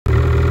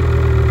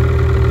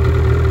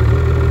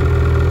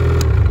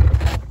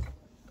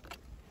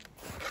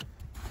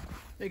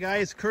Hey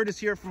guys, Kurtis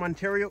here from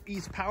Ontario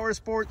East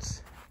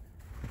Powersports,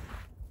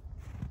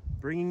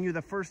 bringing you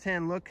the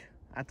first-hand look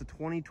at the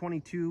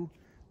 2022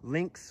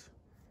 Lynx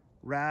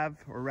Rave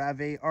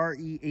RE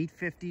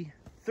 850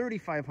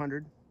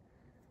 3500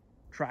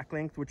 track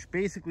length, which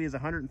basically is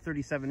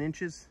 137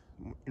 inches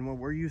in what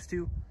we're used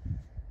to.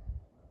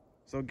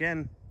 So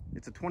again,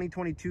 it's a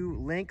 2022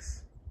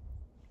 Lynx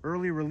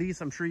early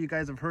release. I'm sure you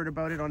guys have heard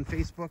about it on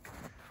Facebook.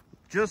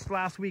 Just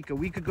last week, a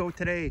week ago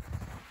today,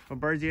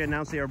 Bombardier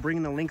announced they are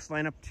bringing the Lynx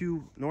lineup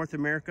to North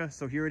America.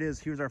 So here it is.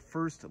 Here's our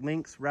first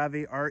Lynx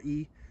Rave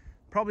RE.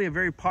 Probably a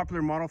very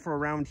popular model for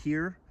around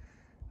here.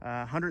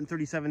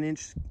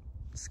 137-inch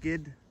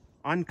skid,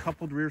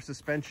 uncoupled rear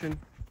suspension.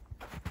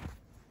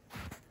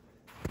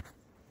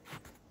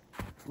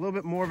 A little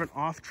bit more of an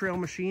off-trail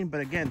machine, but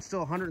again, still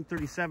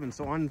 137.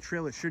 So on the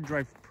trail, it should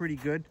drive pretty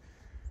good.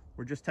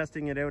 We're just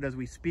testing it out as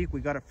we speak. We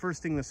got it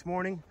first thing this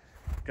morning.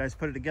 Guys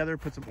put it together,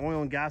 put some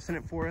oil and gas in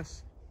it for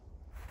us.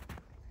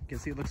 You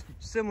can see it looks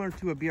similar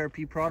to a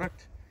BRP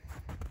product.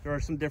 There are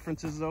some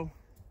differences though.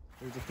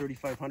 There's a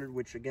 3500,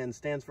 which again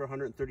stands for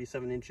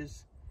 137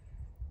 inches.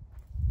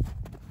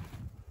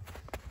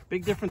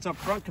 Big difference up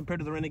front compared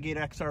to the Renegade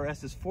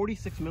XRS is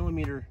 46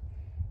 millimeter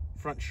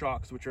front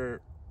shocks, which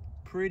are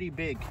pretty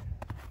big.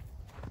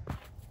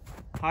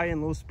 High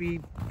and low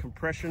speed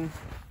compression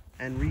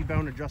and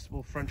rebound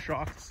adjustable front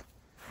shocks.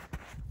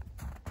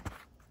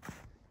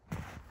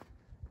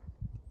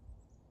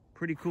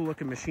 Pretty cool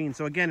looking machine.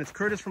 So again, it's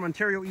Kurtis from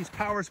Ontario East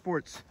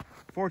Powersports,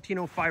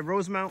 1405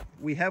 Rosemount.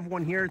 We have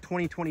one here,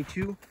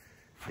 2022.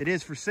 It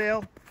is for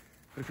sale,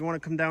 but if you want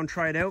to come down,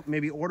 try it out,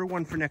 maybe order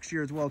one for next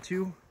year as well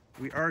too.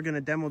 We are going to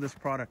demo this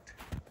product.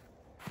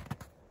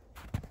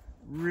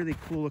 Really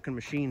cool looking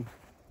machine.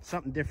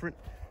 Something different.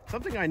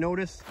 Something I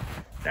noticed,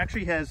 it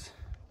actually has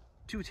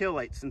 2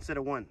 taillights instead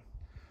of 1.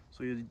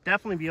 So you'll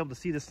definitely be able to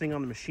see this thing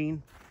on the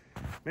machine.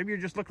 Maybe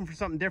you're just looking for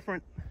something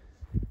different.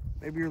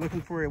 Maybe you're looking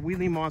for a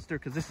wheelie monster,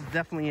 because this is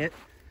definitely it.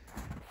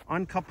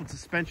 Uncoupled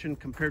suspension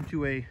compared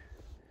to a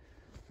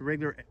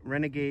regular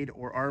Renegade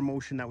or R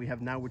Motion that we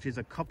have now, which is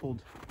a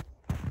coupled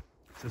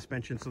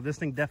suspension. So this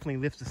thing definitely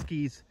lifts the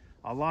skis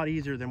a lot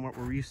easier than what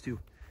we're used to.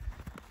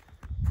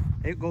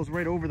 It goes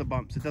right over the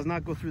bumps. It does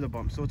not go through the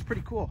bumps. So it's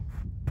pretty cool.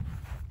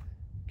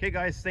 Okay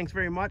guys, thanks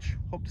very much.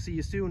 Hope to see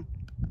you soon.